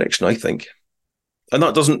in the right direction, I think. And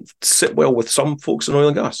that doesn't sit well with some folks in oil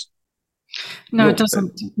and gas. No, it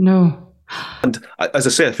doesn't. No. And as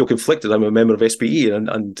I say, I feel conflicted. I'm a member of SPE,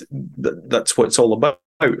 and that's what it's all about.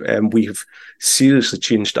 And we have seriously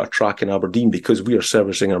changed our track in Aberdeen because we are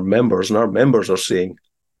servicing our members, and our members are saying,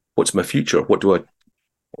 what's my future? What do I...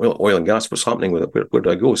 Oil and gas, what's happening with it? Where do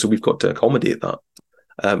I go? So we've got to accommodate that.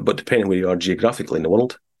 But depending where you are geographically in the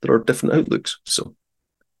world, there are different outlooks. So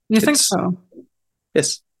you think so?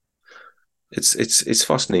 Yes. It's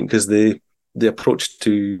fascinating because the approach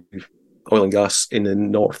to oil and gas in the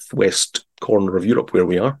northwest corner of Europe, where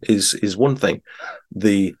we are, is one thing.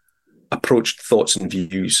 The approach, thoughts and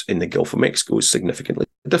views in the Gulf of Mexico is significantly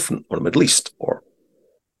different, or the Middle East, or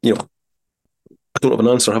don't have an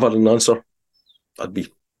answer. Have I had an answer? I'd be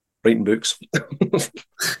writing books.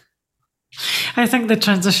 I think the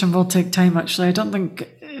transition will take time, actually. I don't think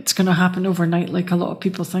it's going to happen overnight like a lot of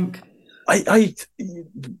people think. I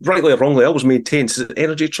rightly or wrongly, I always maintain that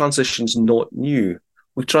energy transition's not new.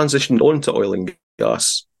 We transitioned onto oil and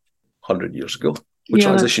gas 100 years ago. We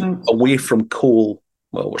transitioned away from coal.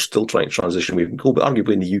 Well, we're still trying to transition away from coal, but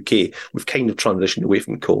arguably in the UK, we've kind of transitioned away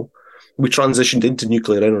from coal. We transitioned into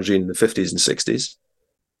nuclear energy in the 50s and 60s.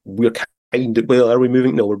 We're kind of, well, are we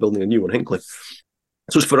moving? No, we're building a new one, Hinkley.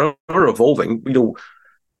 So it's forever evolving.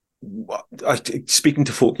 Speaking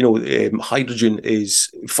to folk, hydrogen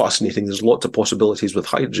is fascinating. There's lots of possibilities with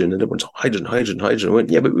hydrogen, and everyone's hydrogen. I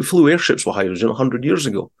went, yeah, but we flew airships with hydrogen 100 years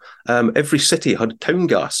ago. Every city had town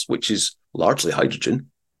gas, which is largely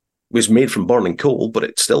hydrogen. It was made from burning coal, but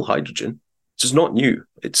it's still hydrogen. It's not new.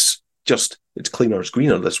 It's cleaner, it's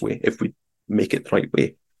greener this way if we make it the right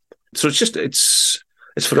way. So it's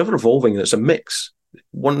forever evolving, and it's a mix.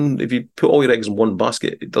 If you put all your eggs in one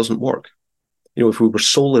basket, it doesn't work. If we were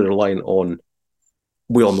solely reliant on,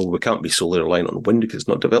 we all know we can't be solely reliant on wind because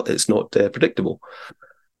it's not predictable.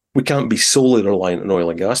 We can't be solely reliant on oil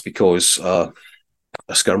and gas because a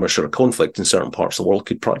skirmish or a conflict in certain parts of the world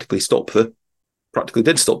could practically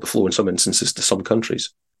did stop the flow in some instances to some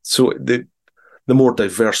countries. So the more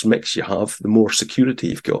diverse mix you have, the more security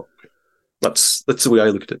you've got. That's the way I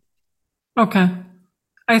look at it. Okay.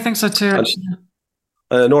 I think so too, actually.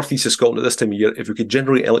 Northeast of Scotland at this time of year, if we could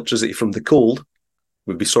generate electricity from the cold,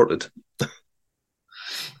 we'd be sorted.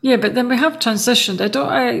 Yeah, but then we have transitioned. It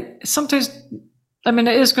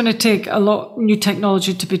is going to take a lot of new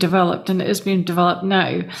technology to be developed, and it is being developed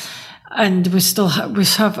now. And we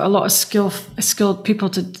have a lot of skilled people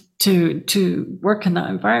to work in that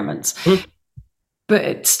environment. But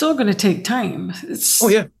it's still going to take time.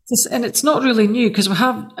 And it's not really new because we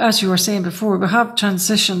have, as you were saying before, we have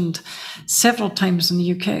transitioned several times in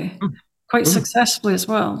the UK, quite successfully as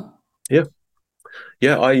well. Yeah.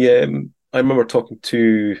 I remember talking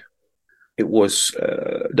to, it was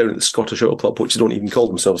down at the Scottish Oil Club, which they don't even call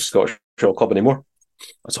themselves Scottish Oil Club anymore.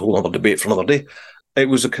 That's a whole other debate for another day. It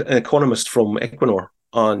was an economist from Equinor,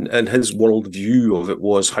 and his world view of it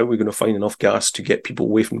was, how are we going to find enough gas to get people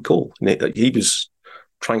away from coal? And he was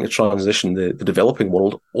trying to transition the developing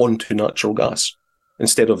world onto natural gas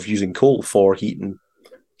instead of using coal for heat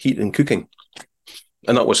and cooking.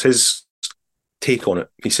 And that was his take on it.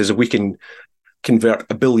 He says, if we can convert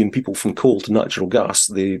 1 billion people from coal to natural gas,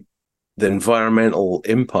 the environmental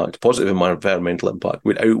impact, positive environmental impact,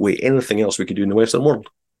 would outweigh anything else we could do in the Western world.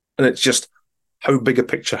 And it's just, how big a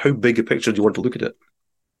picture do you want to look at it?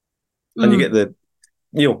 And you get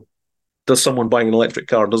does someone buying an electric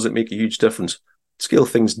car, does it make a huge difference? Scale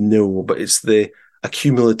things, no, but it's the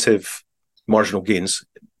accumulative marginal gains.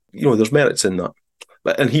 There's merits in that.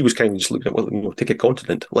 And he was kind of just looking at, take a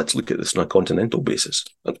continent. Let's look at this on a continental basis.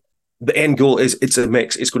 And the end goal is, it's a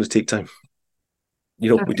mix. It's going to take time. We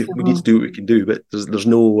need to do what we can do, but there's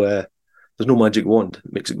no magic wand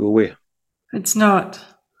that makes it go away. It's not.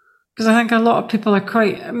 Because I think a lot of people are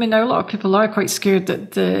quite scared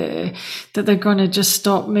that they're going to just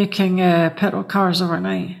stop making petrol cars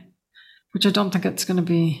overnight, which I don't think it's not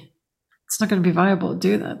going to be viable to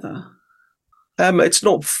do that, though. It's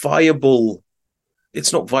not viable.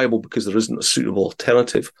 It's not viable because there isn't a suitable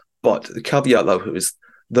alternative. But the caveat though is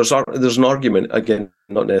there's an argument, again,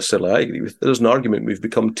 not necessarily I agree with. There's an argument we've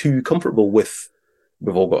become too comfortable with.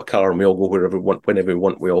 We've all got a car and we all go wherever we want, whenever we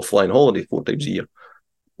want. We all fly on holiday 4 times a year.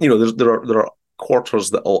 There are quarters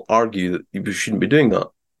that will argue that we shouldn't be doing that,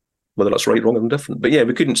 whether that's right, wrong, or indifferent. But yeah,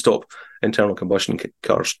 we couldn't stop internal combustion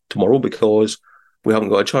cars tomorrow because we haven't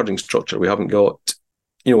got a charging structure. We haven't got,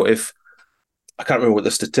 if, I can't remember what the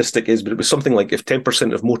statistic is, but it was something like if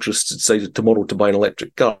 10% of motorists decided tomorrow to buy an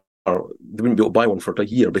electric car, they wouldn't be able to buy one for a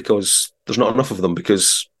year because there's not enough of them,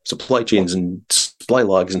 because supply chains and supply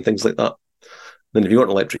lags and things like that. Then if you got an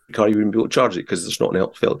electric car, you wouldn't be able to charge it because there's not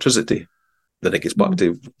enough electricity. Then it gets back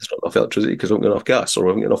to there's not enough electricity because we haven't got enough gas or we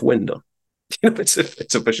haven't got enough wind.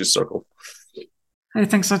 It's a vicious circle. I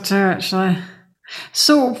think so too, actually.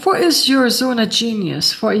 So what is your zone of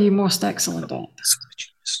genius? What are you most excellent at? Zone of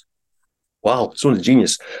genius. Wow, zone of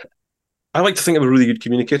genius. I like to think I'm a really good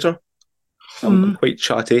communicator. I'm quite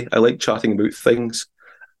chatty. I like chatting about things.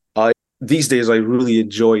 These days I really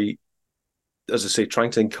enjoy, as I say,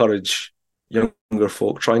 trying to encourage younger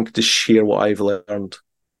folk, trying to share what I've learned,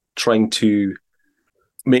 trying to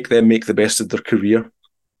make them make the best of their career.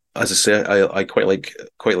 As I say, I quite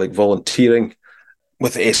like volunteering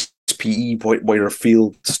with SPE, wider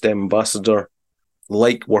field, STEM ambassador,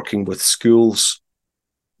 like working with schools,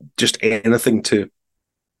 just anything to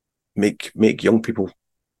make young people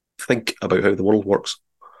think about how the world works.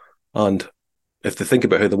 And if they think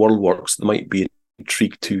about how the world works, they might be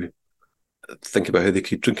intrigued to think about how they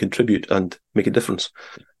could contribute and make a difference.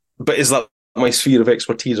 But is that my sphere of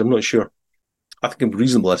expertise? I'm not sure. I think I'm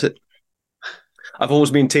reasonable at it. I've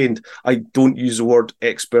always maintained I don't use the word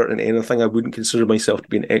expert in anything. I wouldn't consider myself to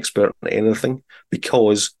be an expert in anything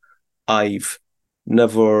because I've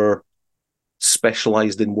never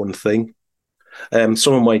specialised in one thing.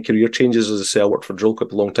 Some of my career changes, as I say, I worked for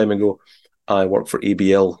Drillquip a long time ago. I work for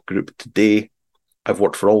ABL Group today. I've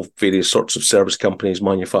worked for all various sorts of service companies,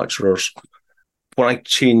 manufacturers. When I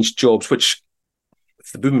changed jobs, which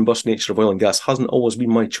the boom and bust nature of oil and gas hasn't always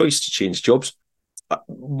been my choice to change jobs.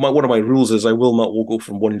 One of my rules is I will not go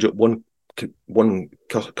from one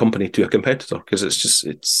company to a competitor because it's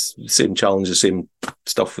the same challenge, the same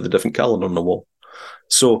stuff with a different calendar on the wall.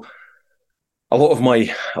 So a lot of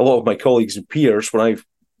my colleagues and peers, when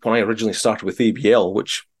I originally started with ABL,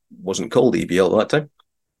 which wasn't called ABL at that time,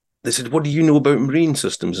 they said, "What do you know about marine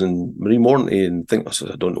systems and marine warranty?" And I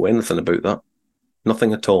said, "I don't know anything about that.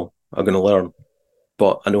 Nothing at all. I'm going to learn.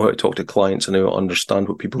 But I know how to talk to clients. I know how to understand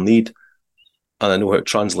what people need. And I know how to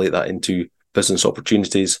translate that into business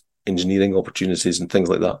opportunities, engineering opportunities, and things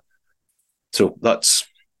like that." So that's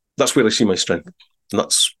where I see my strength. And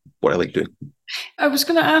that's what I like doing. I was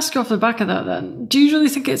going to ask you off the back of that then, do you really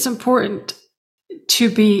think it's important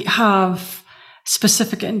to have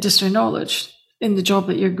specific industry knowledge in the job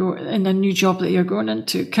that in a new job that you're going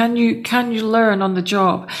into? Can you learn on the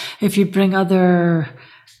job if you bring other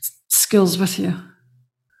skills with you?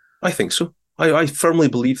 I think so. I firmly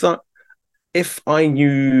believe that. If I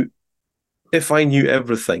knew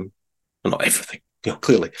everything, well, not everything,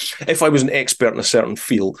 clearly, if I was an expert in a certain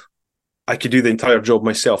field, I could do the entire job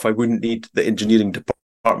myself. I wouldn't need the engineering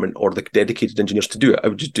department or the dedicated engineers to do it. I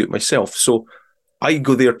would just do it myself. So I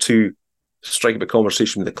go there to strike up a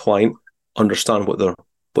conversation with the client, understand what they're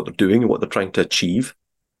doing and what they're trying to achieve.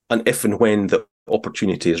 And if and when the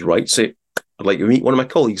opportunity is right, say, "I'd like you to meet one of my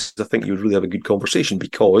colleagues. I think you would really have a good conversation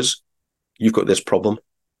because you've got this problem.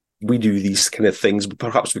 We do these kind of things, but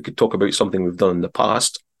perhaps we could talk about something we've done in the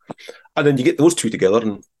past." And then you get those two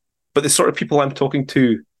together. But the sort of people I'm talking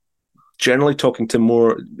to, generally talking to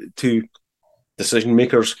more to decision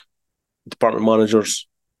makers, department managers,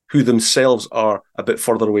 who themselves are a bit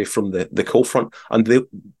further away from the coal front, and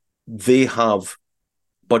they have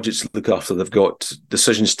budgets to look after. They've got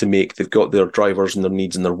decisions to make. They've got their drivers and their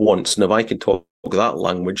needs and their wants. And if I can talk that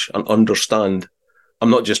language and understand, I'm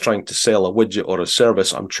not just trying to sell a widget or a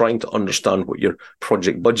service. I'm trying to understand what your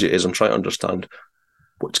project budget is. I'm trying to understand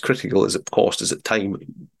what's critical. Is it cost? Is it time?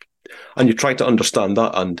 And you try to understand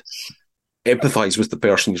that and empathize with the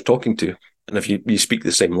person you're talking to. And if you speak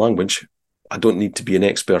the same language, I don't need to be an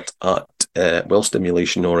expert at well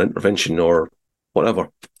stimulation or intervention or whatever.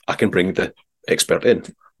 I can bring the expert in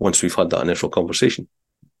once we've had that initial conversation.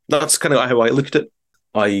 That's kind of how I look at it.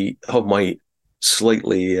 I have my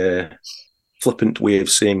slightly flippant way of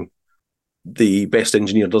saying the best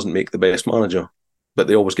engineer doesn't make the best manager, but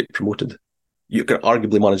they always get promoted. You can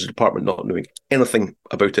arguably manage a department not knowing anything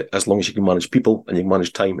about it as long as you can manage people and you can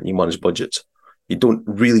manage time and you manage budgets. You don't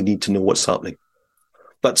really need to know what's happening.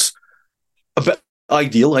 That's a bit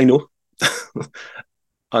ideal, I know.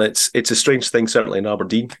 And it's a strange thing, certainly in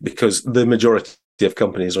Aberdeen, because the majority of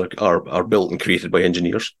companies are built and created by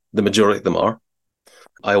engineers. The majority of them are.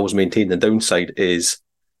 I always maintain the downside is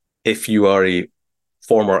if you are a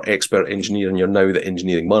former expert engineer and you're now the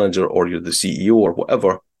engineering manager or you're the CEO or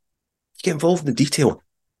whatever, you get involved in the detail.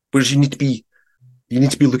 Whereas you need to be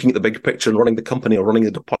looking at the big picture and running the company or running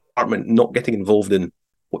the department, not getting involved in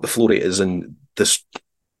what the flow rate is in this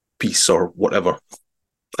piece or whatever.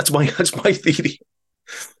 That's my theory.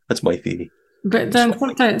 That's my theory. But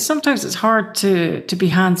then sometimes it's hard to be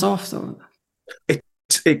hands off, though.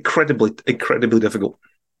 It's incredibly difficult.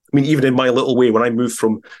 I mean, even in my little way, when I moved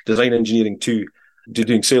from design engineering to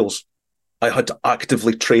doing sales, I had to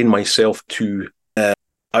actively train myself to.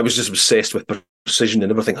 I was just obsessed with precision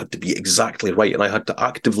and everything had to be exactly right, and I had to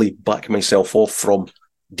actively back myself off from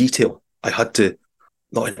detail. I had to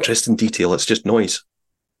not interest in detail; it's just noise,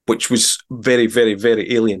 which was very, very,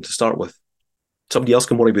 very alien to start with. Somebody else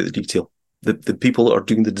can worry about the detail. The people that are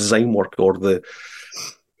doing the design work or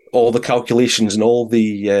all the calculations and all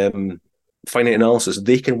the finite analysis,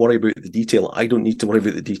 they can worry about the detail. I don't need to worry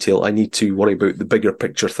about the detail. I need to worry about the bigger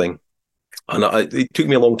picture thing. And it took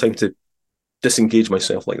me a long time to disengage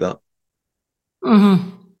myself like that. Mm-hmm.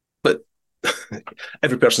 But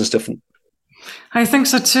every person's different. I think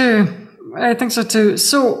so too.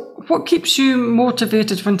 So what keeps you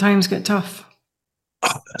motivated when times get tough?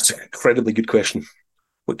 Oh, that's an incredibly good question.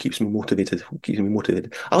 What keeps me motivated? What keeps me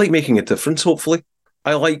motivated? I like making a difference, hopefully.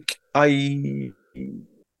 I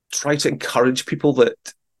try to encourage people that,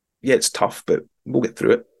 yeah, it's tough, but we'll get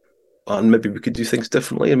through it. And maybe we could do things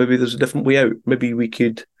differently, and maybe there's a different way out. Maybe we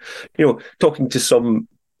could, I was talking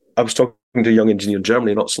to a young engineer in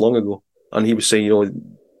Germany not so long ago, and he was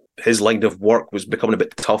saying, his line of work was becoming a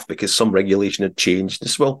bit tough because some regulation had changed.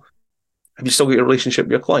 As well, have you still got your relationship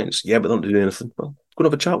with your clients? Yeah, but they don't do anything. Well, go and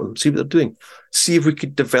have a chat with them, see what they're doing. See if we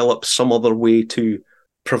could develop some other way to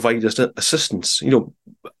provide us assistance.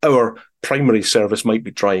 Our primary service might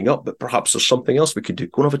be drying up, but perhaps there's something else we could do.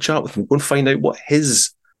 Go and have a chat with him. Go and find out what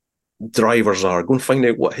his drivers are. Go and find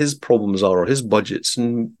out what his problems are or his budgets,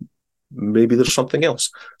 and maybe there's something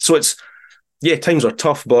else. So times are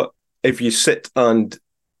tough, but if you sit and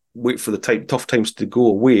wait for the tough times to go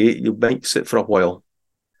away, you might sit for a while.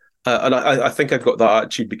 And I think I've got that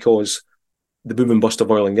attitude because the boom and bust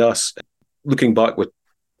of oil and gas, looking back with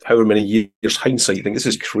however many years hindsight, you think this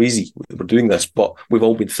is crazy we're doing this, but we've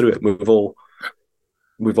all been through it.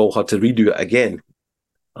 We've all had to redo it again.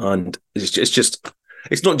 And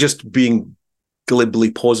it's not just being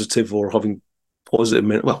glibly positive or having positive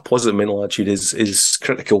mental attitude is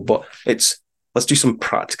critical, but let's do some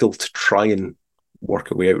practical to try and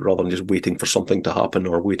work a way out rather than just waiting for something to happen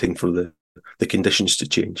or waiting for the conditions to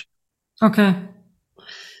change. Okay.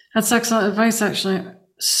 That's excellent advice, actually.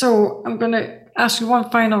 So I'm going to ask you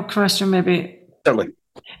one final question, maybe. Certainly.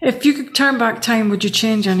 If you could turn back time, would you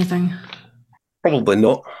change anything? Probably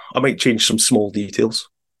not. I might change some small details.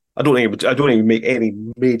 I don't think it would make any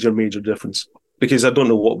major difference because I don't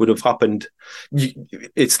know what would have happened.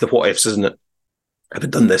 It's the what ifs, isn't it? If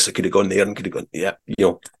I'd done this, I could have gone there and could have gone, yeah,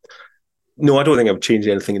 No, I don't think I would change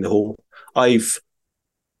anything in the whole. I've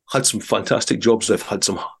had some fantastic jobs. I've had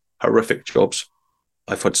some horrific jobs.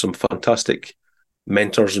 I've had some fantastic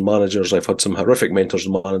mentors and managers. I've had some horrific mentors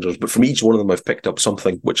and managers. But from each one of them, I've picked up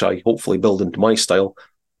something which I hopefully build into my style.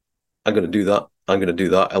 I'm going to do that. I'm going to do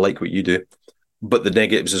that. I like what you do. But the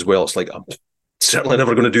negatives as well. It's like, I'm certainly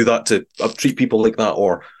never going to do that to treat people like that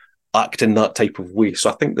or act in that type of way. So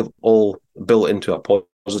I think they've all built into a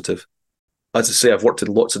positive. As I say, I've worked in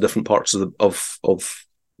lots of different parts of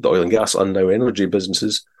the oil and gas and now energy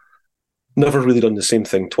businesses. Never really done the same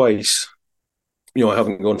thing twice. I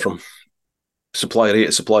haven't gone from supplier A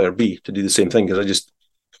to supplier B to do the same thing because I just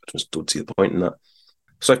don't see the point in that.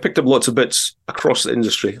 So I've picked up lots of bits across the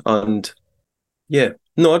industry, and I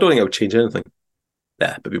don't think I would change anything.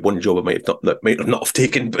 Maybe one job I might not have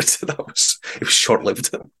taken, but it was short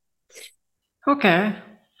lived. Okay.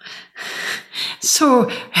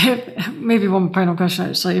 So maybe one final question,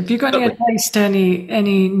 actually. Have you got any advice to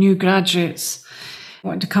any new graduates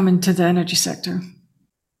wanting to come into the energy sector?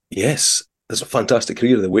 Yes, there's a fantastic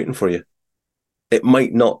career there waiting for you. It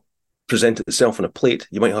might not present itself on a plate.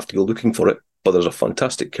 You might have to go looking for it, but there's a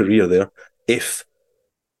fantastic career there if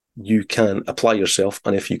you can apply yourself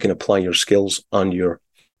and if you can apply your skills and your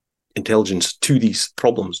intelligence to these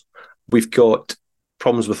problems. We've got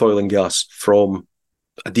problems with oil and gas from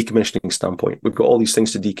a decommissioning standpoint. We've got all these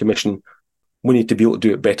things to decommission. We need to be able to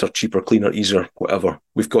do it better, cheaper, cleaner, easier, whatever.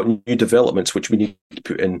 We've got new developments which we need to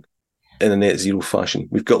put in a net zero fashion.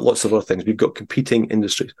 We've got lots of other things. We've got competing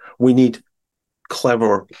industries. We need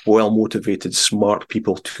clever, well-motivated, smart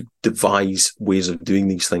people to devise ways of doing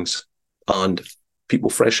these things. And people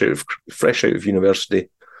fresh out of university,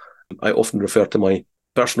 I often refer to my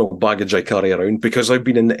personal baggage I carry around because I've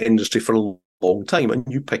been in the industry for a long time, and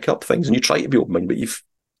you pick up things and you try to be open-minded, but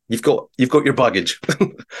you've got your baggage.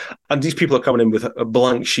 And these people are coming in with a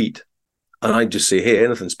blank sheet, and I just say, hey,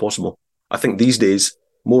 anything's possible. I think these days,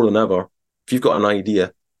 more than ever, if you've got an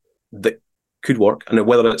idea that could work, and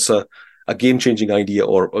whether it's a game-changing idea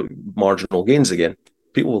or marginal gains again,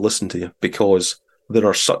 people will listen to you because there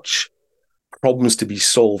are such problems to be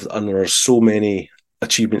solved and there are so many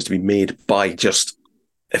achievements to be made by just,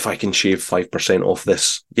 if I can shave 5% off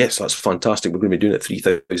this, yes, that's fantastic. We're going to be doing it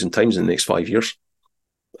 3,000 times in the next 5 years.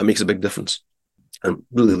 It makes a big difference. And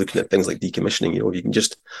really looking at things like decommissioning, if you can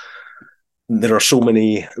just, there are so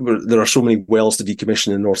many wells to decommission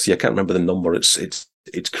in the North Sea. I can't remember the number. It's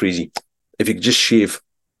crazy. If you could just shave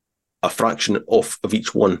a fraction off of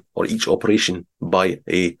each one or each operation by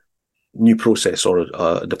a new process or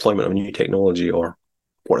a deployment of new technology or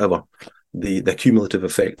whatever, the cumulative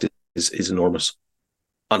effect is enormous.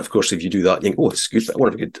 And of course, if you do that, you think, oh, it's good. I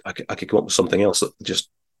wonder if I could come up with something else that just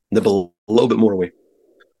nibble a little bit more away.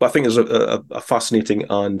 But I think there's a fascinating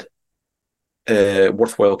and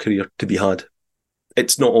worthwhile career to be had.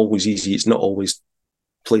 It's not always easy. It's not always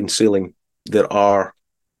plain sailing. There are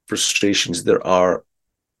frustrations. There are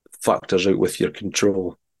factors out with your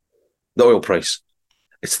control. The oil price.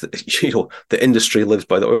 it's the industry lives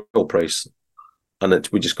by the oil price, and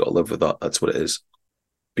we just got to live with that. That's what it is.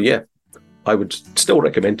 But yeah, I would still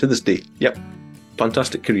recommend to this day. Yep,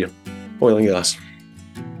 fantastic career, oil and gas.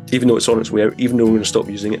 Even though it's on its way out, even though we're going to stop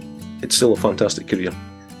using it, it's still a fantastic career.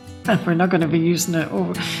 And we're not going to be using it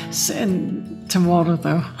tomorrow,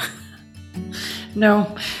 though.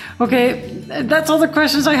 No. Okay, that's all the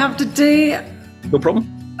questions I have today. No problem.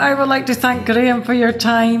 I would like to thank Graham for your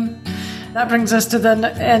time. That brings us to the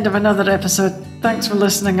end of another episode. Thanks for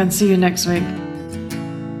listening, and see you next week.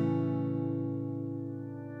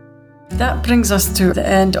 That brings us to the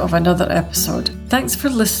end of another episode. Thanks for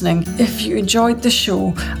listening. If you enjoyed the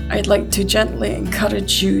show, I'd like to gently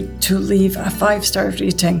encourage you to leave a 5-star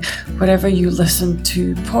rating wherever you listen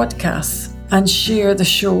to podcasts, and share the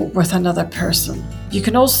show with another person. You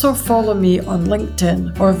can also follow me on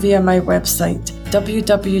LinkedIn or via my website,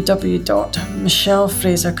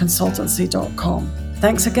 www.michellefraserconsultancy.com.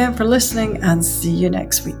 Thanks again for listening, and see you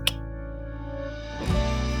next week.